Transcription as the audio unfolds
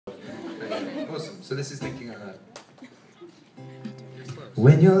Awesome. So this is thinking like that.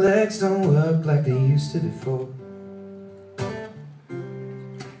 When your legs don't work like they used to before,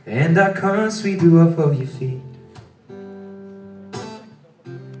 and I can't sweep you off of your feet,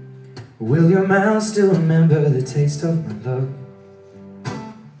 will your mouth still remember the taste of my love?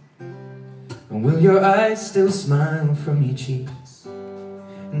 And will your eyes still smile from your cheeks?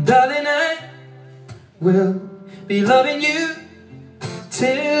 And darling, I will be loving you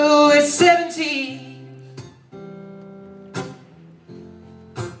till we're 70.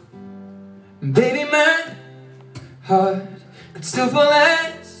 Baby, my heart could still fall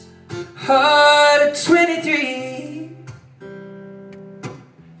as hard at 23.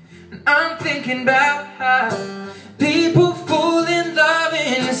 And I'm thinking about how people fall in love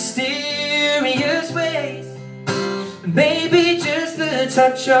in mysterious ways. Maybe just the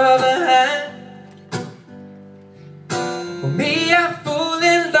touch of a hand. Or me, I fall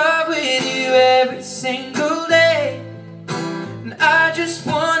in love with you every single day. And I just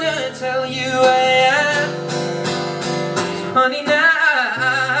wanna tell you I am. So honey,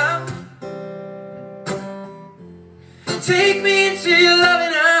 now take me into your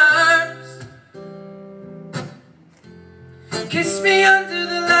loving arms. Kiss me under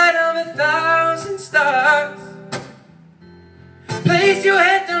the light of 1,000 stars. Place your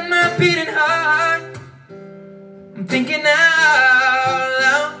head on my beating heart. I'm thinking out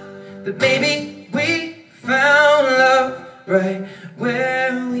loud that maybe we found love right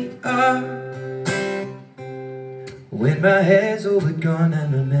where we are. When my hair's all but gone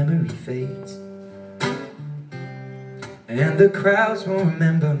and my memory fades, and the crowds won't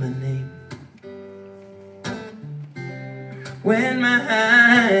remember my name. When my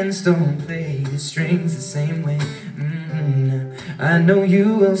hands don't play the strings the same way, I know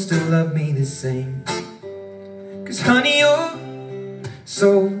you will still love me the same. 'Cause honey, your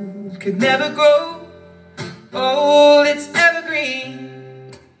soul could never grow old, it's evergreen.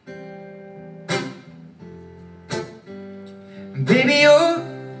 Baby, your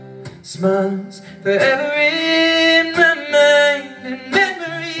smile's forever in my mind and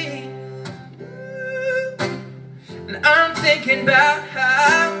memory. And I'm thinking about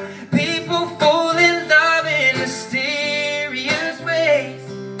how people fall in love in mysterious ways.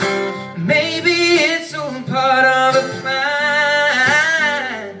 Maybe it's all part of a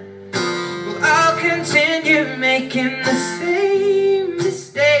plan. Well, I'll continue making the same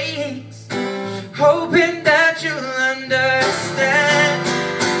mistakes, hoping that you'll understand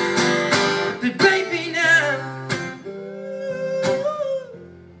that baby now,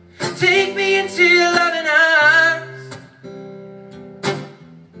 take me into your loving arms.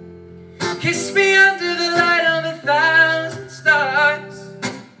 Kiss me under the light of 1,000 stars.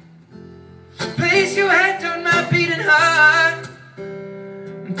 Place your head on my beating heart.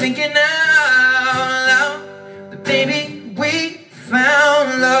 I'm thinking out loud that baby we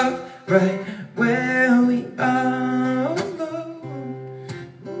found love right where we are.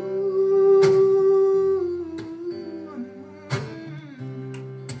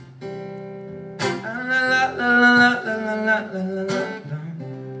 La la la la la la la la la.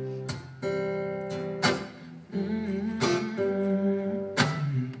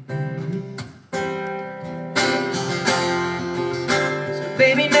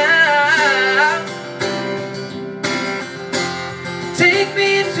 Baby, now take me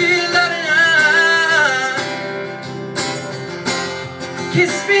into your loving arms.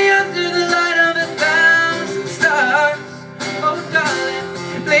 Kiss me under the light of 1,000 stars. Oh darling,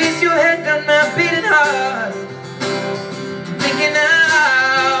 place your head on my beating heart. I'm thinking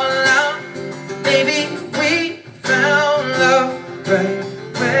out loud, baby, we found love right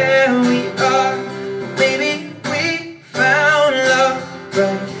where we are. Baby, we found love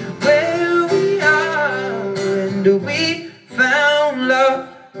right where we are. And we found love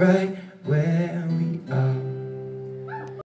right where we are.